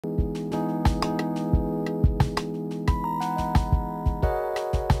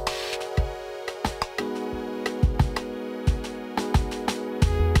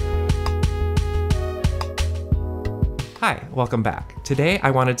Hi, welcome back. Today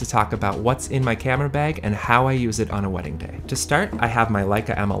I wanted to talk about what's in my camera bag and how I use it on a wedding day. To start, I have my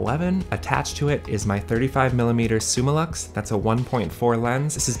Leica M11. Attached to it is my 35mm Summilux. That's a 1.4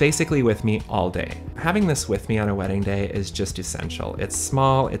 lens. This is basically with me all day. Having this with me on a wedding day is just essential. It's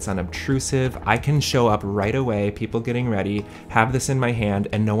small, it's unobtrusive, I can show up right away, people getting ready, have this in my hand,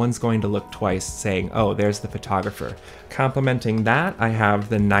 and no one's going to look twice saying, oh, there's the photographer. Complementing that, I have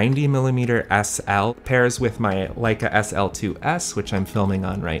the 90mm SL, pairs with my Leica SL2S, which I'm filming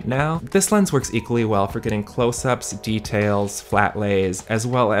on right now. This lens works equally well for getting close-ups, details, flat lays, as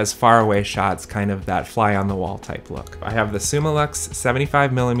well as far-away shots, kind of that fly-on-the-wall type look. I have the Summilux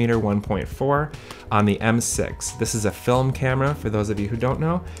 75mm 1.4 on the M6. This is a film camera, for those of you who don't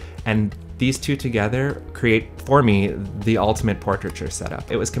know, and these two together create, for me, the ultimate portraiture setup.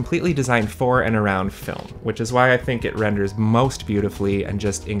 It was completely designed for and around film, which is why I think it renders most beautifully and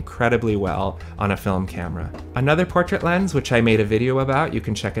just incredibly well on a film camera. Another portrait lens, which I made a video about, you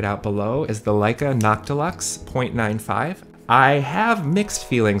can check it out below, is the Leica Noctilux 0.95. I have mixed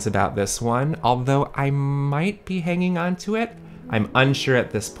feelings about this one, although I might be hanging on to it. I'm unsure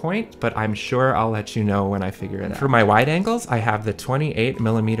at this point, but I'm sure I'll let you know when I figure it out. For my wide angles, I have the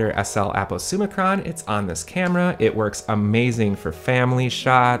 28mm SL Aposummicron. It's on this camera. It works amazing for family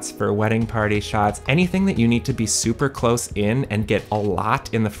shots, for wedding party shots, anything that you need to be super close in and get a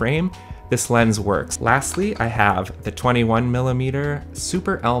lot in the frame. This lens works. Lastly, I have the 21mm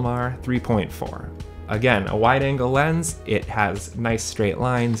Super Elmar 3.4. Again, a wide-angle lens, it has nice straight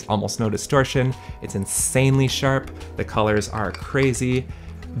lines, almost no distortion, it's insanely sharp, the colors are crazy.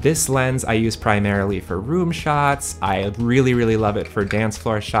 This lens I use primarily for room shots, I really love it for dance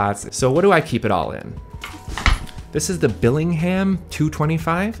floor shots. So what do I keep it all in? This is the Billingham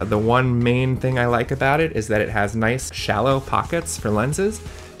 225. The one main thing I like about it is that it has nice shallow pockets for lenses,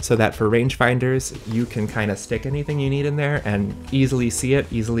 so that for rangefinders, you can kind of stick anything you need in there and easily see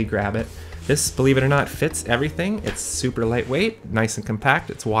it, easily grab it. This, believe it or not, fits everything. It's super lightweight, nice and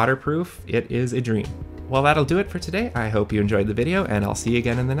compact, it's waterproof, it is a dream. Well, that'll do it for today. I hope you enjoyed the video, and I'll see you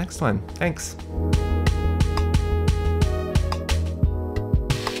again in the next one. Thanks.